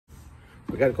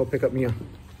We gotta go pick up Mia.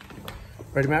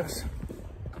 Ready, Max?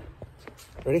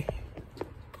 Ready?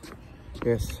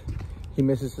 Yes. He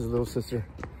misses his little sister,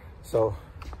 so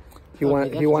he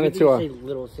wanted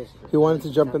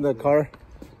to jump in the car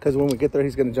because when we get there,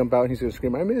 he's gonna jump out and he's gonna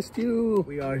scream, "I missed you!"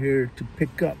 We are here to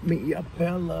pick up Mia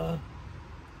Bella.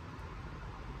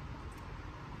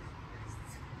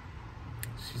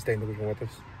 She's staying the weekend with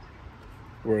us.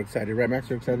 We're excited, right, Max?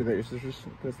 You're excited that your sister's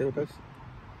gonna stay with us?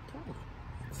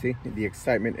 See the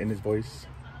excitement in his voice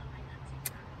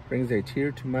brings a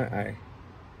tear to my eye.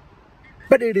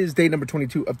 But it is day number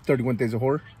 22 of 31 Days of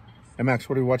Horror. And Max,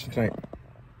 what are we watching tonight?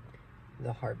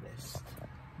 The Harvest.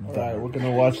 All right, we're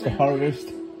gonna watch The Harvest.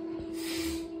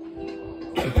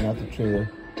 Checking out the trailer.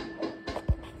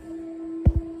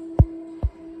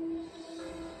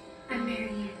 I'm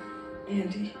Marianne.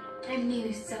 Andy. I'm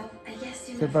new, so I guess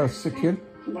you're Is that about a sick kid?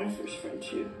 My first friend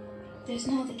too. There's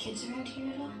no other kids around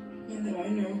here at all? Not that I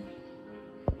know.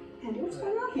 Andy, what's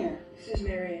going on here? This is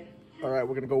Marianne. All right,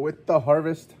 we're gonna go with The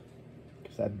Harvest.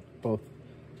 Because I had both.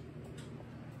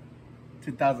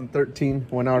 2013,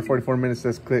 1 hour, 44 minutes.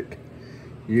 Let's click.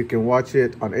 You can watch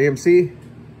it on AMC,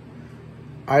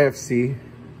 IFC,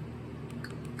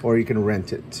 or you can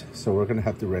rent it. So we're gonna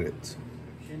have to rent it.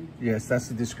 Yes, that's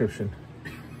the description.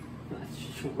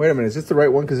 Wait a minute, is this the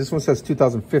right one? Because this one says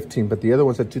 2015, but the other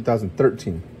one said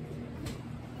 2013.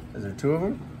 Is there two of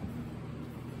them?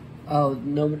 Oh,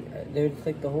 no, there's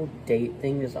like the whole date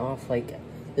thing is off. Like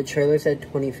the trailer said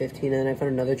 2015 and I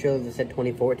found another trailer that said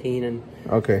 2014 and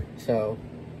okay. So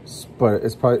but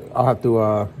it's probably, I'll have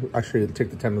to actually take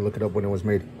the time to look it up when it was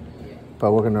made. Yeah.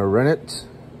 But we're gonna rent it.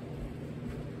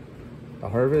 The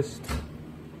Harvest.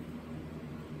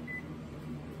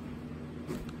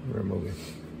 Remove it.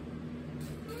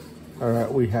 All right,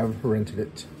 we have rented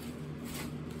it.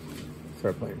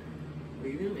 Start playing. Are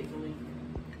you gonna make something?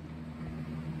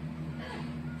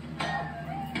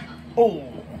 Oh!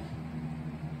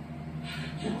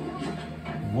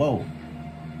 Whoa.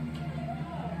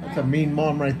 That's a mean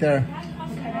mom right there.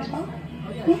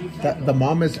 The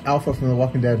mom is Alpha from The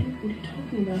Walking Dead.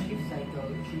 She's psycho.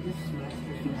 She just smashed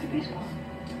her.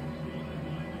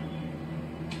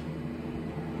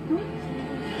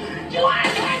 You are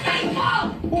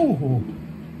faithful! Ooh.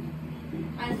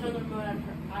 I throw the remote at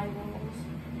her eyeballs.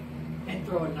 And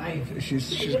throw a knife.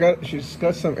 She's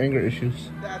got some anger issues.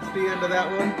 That's the end of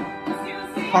that one.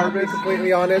 Harvest,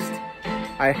 completely honest,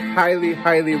 I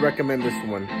highly recommend this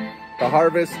one. The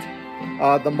Harvest.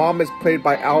 The mom is played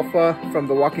by Alpha from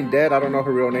The Walking Dead. I don't know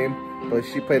her real name, but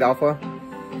she played Alpha,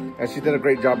 and she did a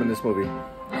great job in this movie.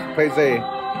 She plays a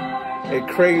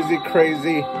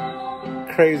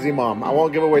crazy mom. I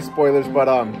won't give away spoilers, but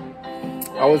I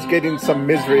was getting some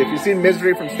Misery. If you've seen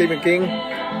Misery from Stephen King,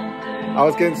 I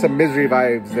was getting some Misery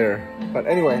vibes there. But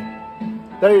anyway,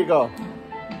 there you go.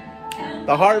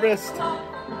 The Harvest.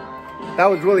 That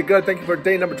was really good. Thank you for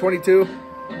day number 22.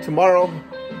 Tomorrow,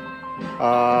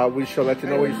 we shall let you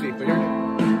know what you see.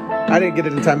 I didn't get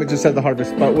it in time. It just said The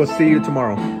Harvest, but we'll see you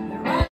tomorrow.